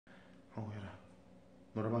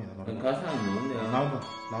노래방이다, 노래방. 가사는 뭔데요? 나온다.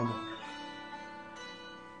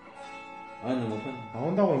 아니, 못한.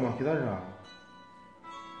 나온다고, 임마. 기다리라.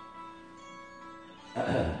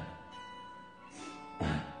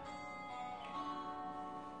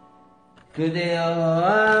 그대여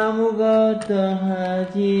아무것도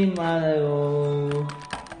하지 말아요.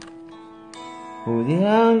 우리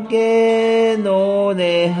함께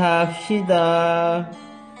노래합시다.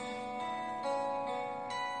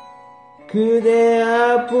 그대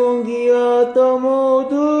아픈 기억도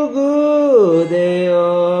모두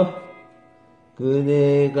그대여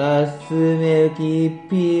그대 가슴에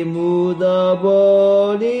깊이 묻어버리고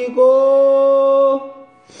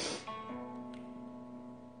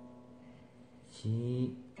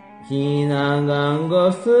지나간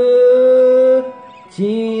것은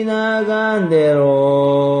지나간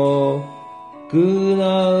대로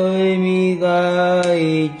그런 의미가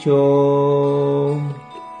있죠.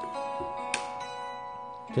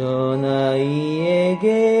 저 나이에게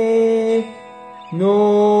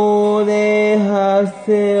노래하세요.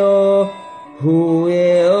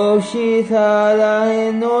 후회 없이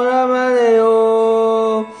사랑해노라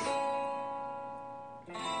말해요.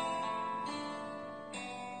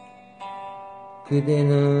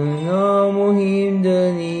 그대는 너무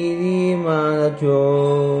힘든 일이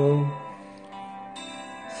많았죠.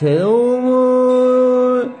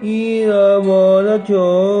 새로움을 잃어버렸죠.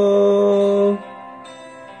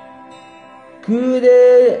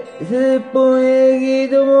 그대 슬픈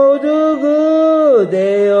얘기도 모두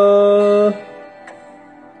그대여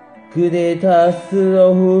그대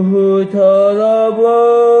탓으로 훌훌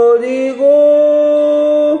털어버리고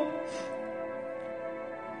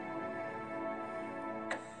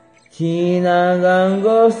지나간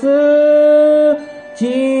것은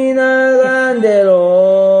지나간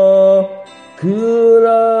대로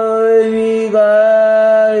그런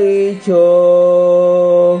의미가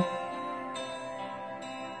있죠.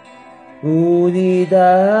 우리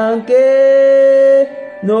다 함께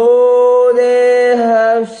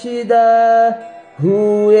노래합시다.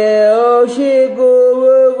 후회 없이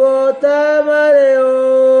꿈을 꿨다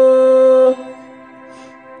말해요.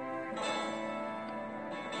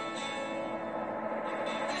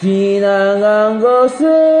 지나간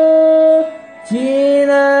것은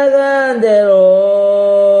지나간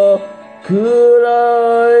대로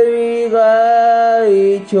그런 의미가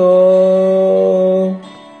있죠.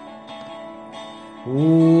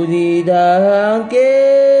 우리 다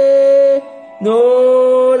함께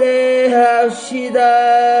노래합시다.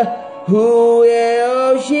 후회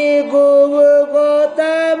없이 꿈을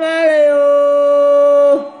꿨다 말해요.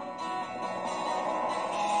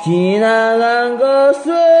 지나간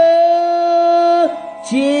것은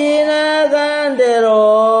지나간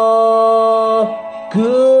대로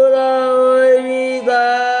그런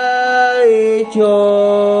의미가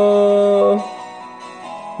있죠.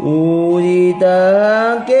 우리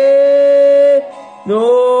다 함께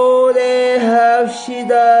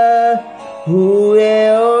노래합시다. 후회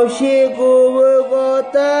없이 꿈을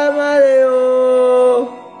꿨다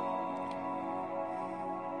말해요.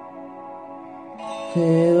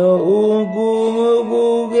 새로운 꿈을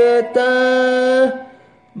꾸겠다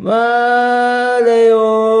말해요.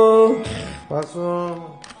 박수.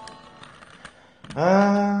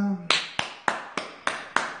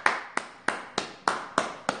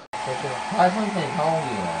 선생님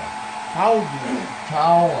자옥이요.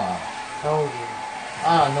 자옥이.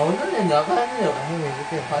 나오던데 내가 했는데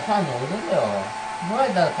이렇게 가사 나오던데요.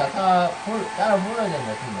 뭐에다 가사 따라 불러야 되는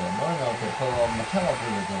것 같은데 뭐는 그거 차가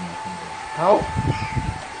불러야 되는 것 같은데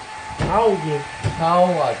자옥이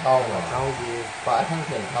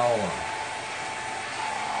선생님 자옥아.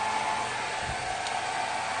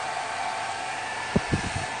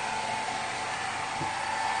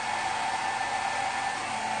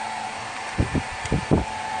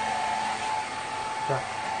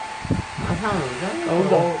 가사는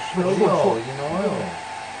나온다. 어디 나와요?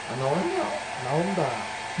 안 나오냐? 나온다.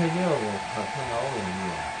 해주하고 가사 나오고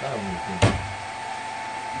있네요. 따라보니까.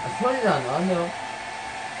 소리도 안 나왔네요.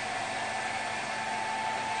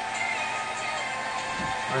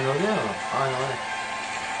 안 나오네요. 나오네.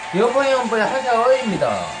 여보 형보다 한살 어립니다.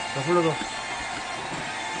 자, 불러줘.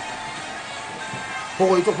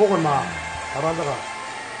 보고, 이쪽 보고, 임마. 바로 앉아가.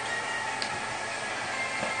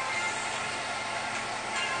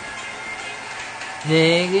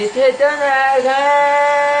 내 곁에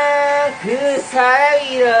떠나간 그 사랑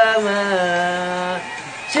이름은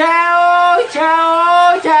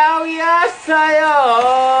자오였어요.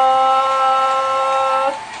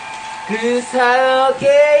 그 사랑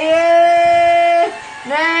어깨에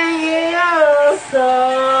내게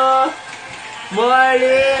열었어.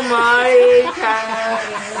 멀리 머리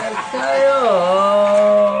잘했어요.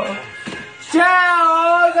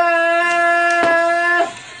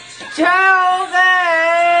 자오가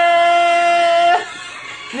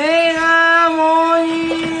내가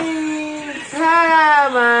모인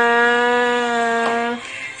사람아.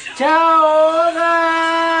 자오가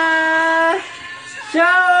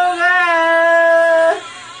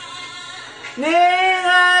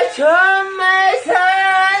내가 정말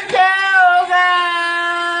사랑한 자오가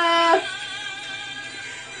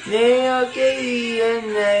내 어깨 위에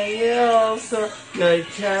날개 없어 널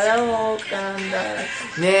찾아 못 간다.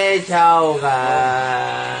 내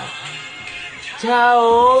자오가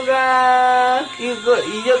이거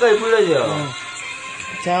 2절까지 불러줘요.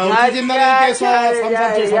 자, 우리 집나님께서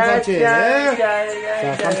 337 자,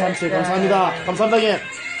 337 감사합니다. 감사합니다.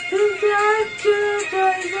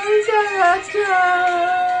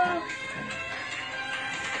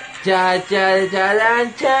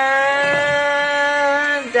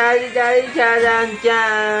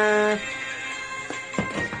 짜란짠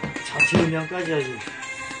자취명까지 하지.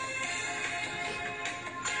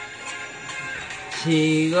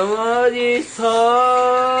 지금 어디서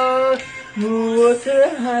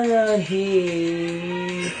무엇을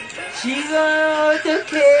하는지 지금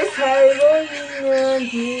어떻게 살고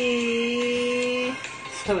있는지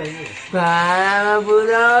바람을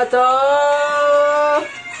불어도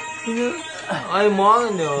아이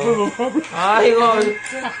뭐하겠네요. 아 이거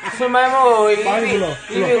술 많이 먹어. 많이 불러.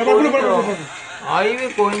 입이 꼬인요. 아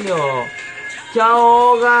입이 꼬인요.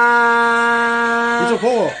 자오가 이쪽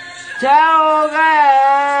보고. 자오가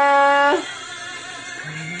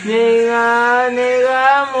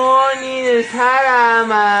내가 모니는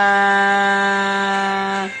사람아.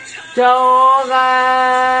 자오가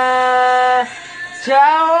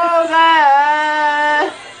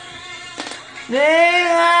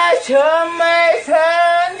내가 정말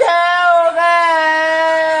사랑한 자오가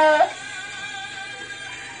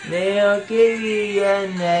내 어깨 위에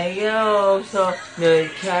날개 없어 널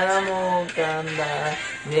찾아 못 간다.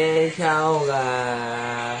 내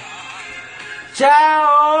자오가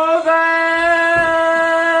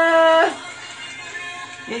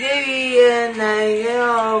이제 위에 날개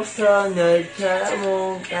없어 널 찾아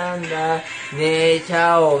못 간다. 내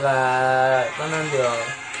자오가 끝난대요.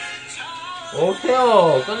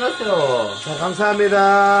 오세요. 끝났어요. 자,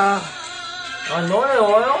 감사합니다. 아, 노래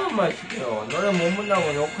어려운만 시켜요. 노래 못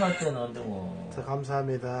본다고 욕할 때는 안 되고. 자,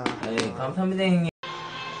 감사합니다. 네, 감사합니다, 형님.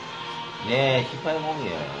 네,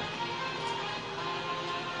 18곡이에요.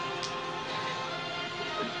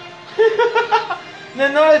 내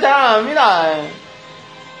노래 잘 압니다.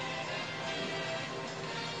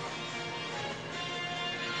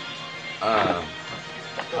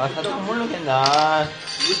 살짝 모르겠나.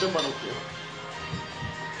 이것만 올게요.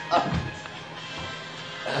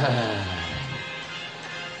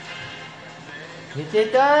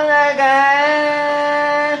 이제 떠나간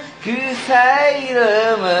그 사람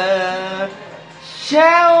이름은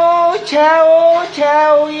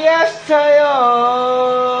자오였어요.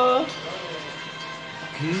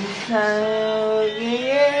 그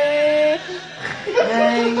사람에게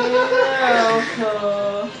날개가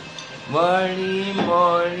없어 멀리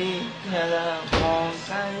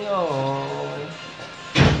찾아볼까요.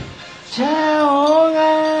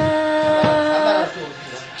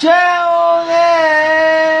 자오가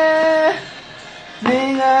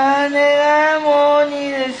내가 못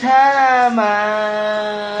잊을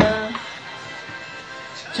사람아.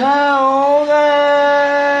 자오가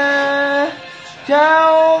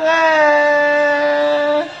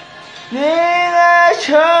내가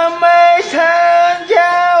정말 사랑한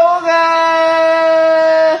자오가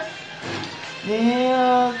내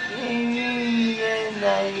어깨 위에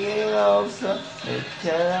날개가 없어 내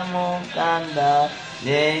찾아 못 간다.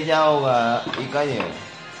 내 자오가 이까지요.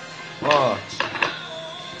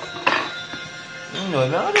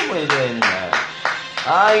 얼마나 보여줘야 되는데.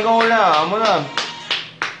 아 이거 원래 아무나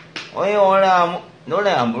이거 원래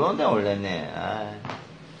노래 안 부르는데 원래네.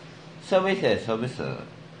 서비스야 서비스.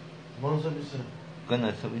 뭔 서비스?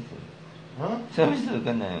 끝나 서비스. 어? 서비스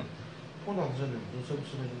끝나요. 폰 안 쓰네. 무슨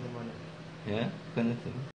서비스를 해준단 말이야. 예? 끝났어.